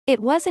It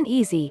wasn't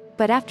easy,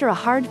 but after a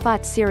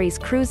hard-fought series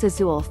Cruz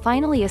Azul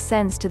finally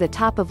ascends to the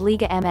top of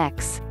Liga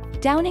MX,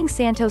 downing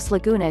Santos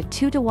Laguna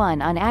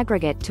 2-1 on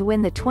aggregate to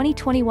win the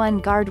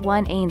 2021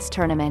 Guard1anes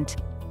tournament.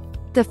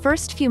 The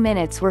first few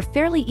minutes were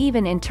fairly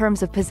even in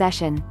terms of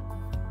possession.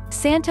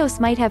 Santos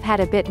might have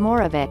had a bit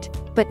more of it,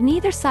 but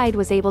neither side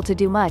was able to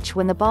do much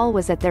when the ball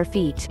was at their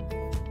feet.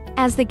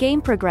 As the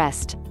game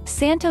progressed,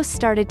 Santos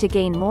started to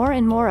gain more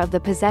and more of the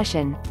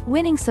possession,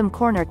 winning some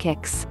corner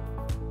kicks.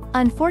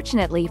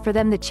 Unfortunately for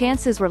them, the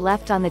chances were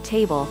left on the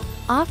table,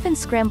 often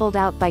scrambled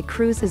out by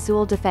Cruz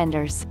Azul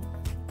defenders.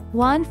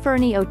 Juan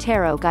Ferney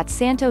Otero got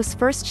Santos'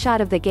 first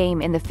shot of the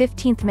game in the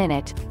 15th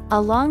minute,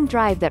 a long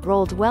drive that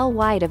rolled well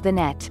wide of the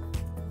net.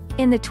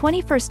 In the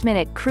 21st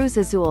minute Cruz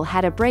Azul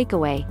had a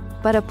breakaway,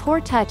 but a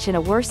poor touch and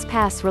a worse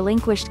pass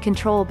relinquished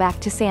control back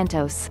to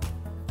Santos.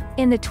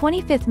 In the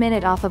 25th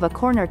minute, off of a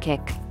corner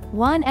kick,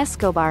 Juan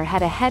Escobar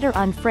had a header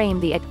on frame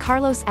that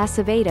Carlos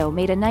Acevedo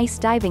made a nice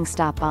diving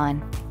stop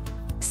on.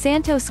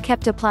 Santos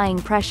kept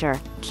applying pressure,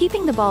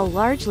 keeping the ball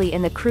largely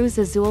in the Cruz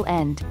Azul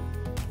end.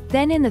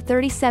 Then in the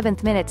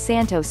 37th minute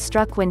Santos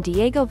struck when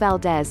Diego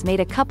Valdés made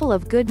a couple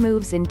of good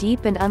moves in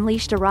deep and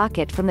unleashed a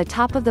rocket from the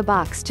top of the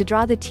box to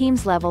draw the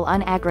team's level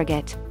on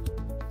aggregate.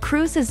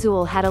 Cruz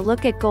Azul had a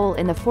look at goal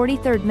in the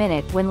 43rd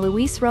minute when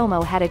Luis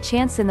Romo had a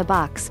chance in the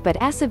box, but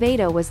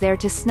Acevedo was there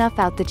to snuff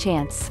out the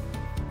chance.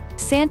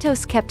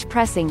 Santos kept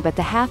pressing, but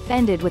the half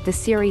ended with the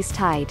series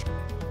tied.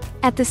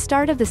 At the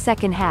start of the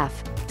second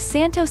half,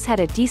 Santos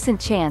had a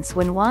decent chance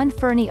when Juan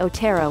Ferney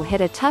Otero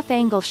hit a tough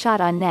angle shot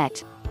on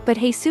net, but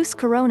Jesús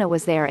Corona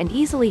was there and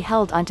easily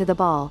held onto the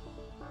ball.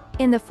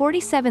 In the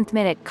 47th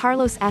minute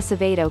Carlos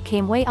Acevedo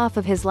came way off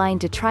of his line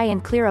to try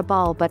and clear a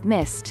ball but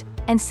missed,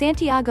 and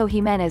Santiago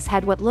Giménez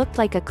had what looked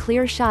like a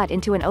clear shot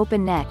into an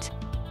open net.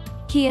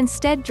 He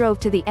instead drove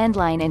to the end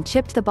line and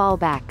chipped the ball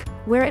back,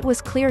 where it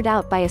was cleared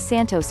out by a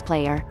Santos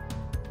player.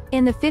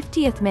 In the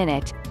 50th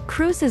minute,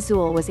 Cruz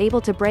Azul was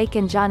able to break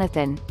in.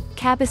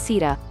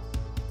 Cabecita.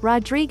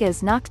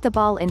 Rodríguez knocked the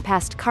ball in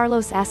past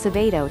Carlos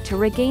Acevedo to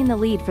regain the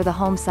lead for the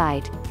home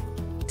side.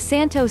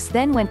 Santos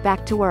then went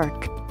back to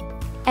work.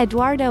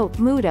 Eduardo,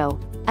 Mudo,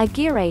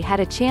 Aguirre had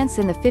a chance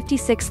in the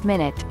 56th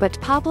minute, but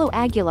Pablo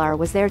Aguilar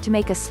was there to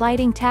make a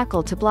sliding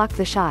tackle to block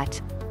the shot.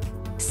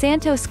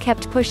 Santos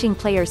kept pushing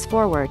players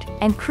forward,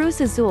 and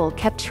Cruz Azul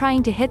kept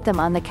trying to hit them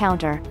on the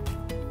counter.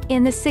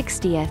 In the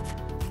 60th,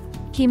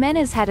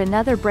 Giménez had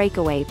another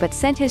breakaway but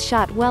sent his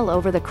shot well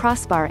over the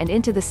crossbar and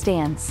into the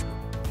stands.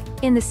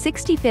 In the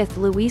 65th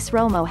Luis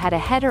Romo had a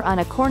header on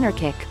a corner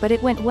kick, but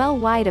it went well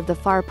wide of the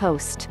far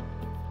post.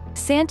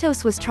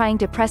 Santos was trying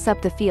to press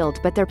up the field,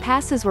 but their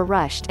passes were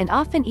rushed and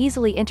often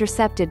easily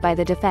intercepted by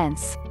the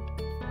defense.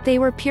 They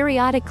were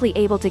periodically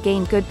able to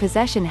gain good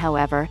possession,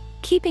 however,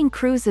 keeping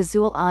Cruz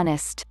Azul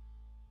honest.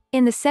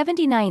 In the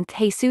 79th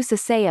Jesús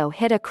Ocejo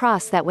hit a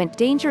cross that went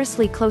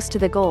dangerously close to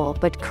the goal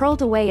but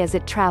curled away as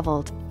it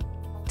traveled.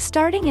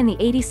 Starting in the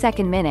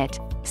 82nd minute,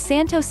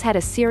 Santos had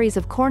a series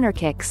of corner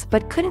kicks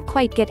but couldn't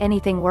quite get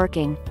anything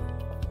working.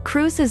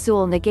 Cruz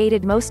Azul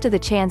negated most of the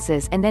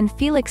chances, and then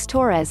Félix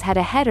Torres had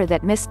a header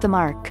that missed the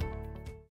mark.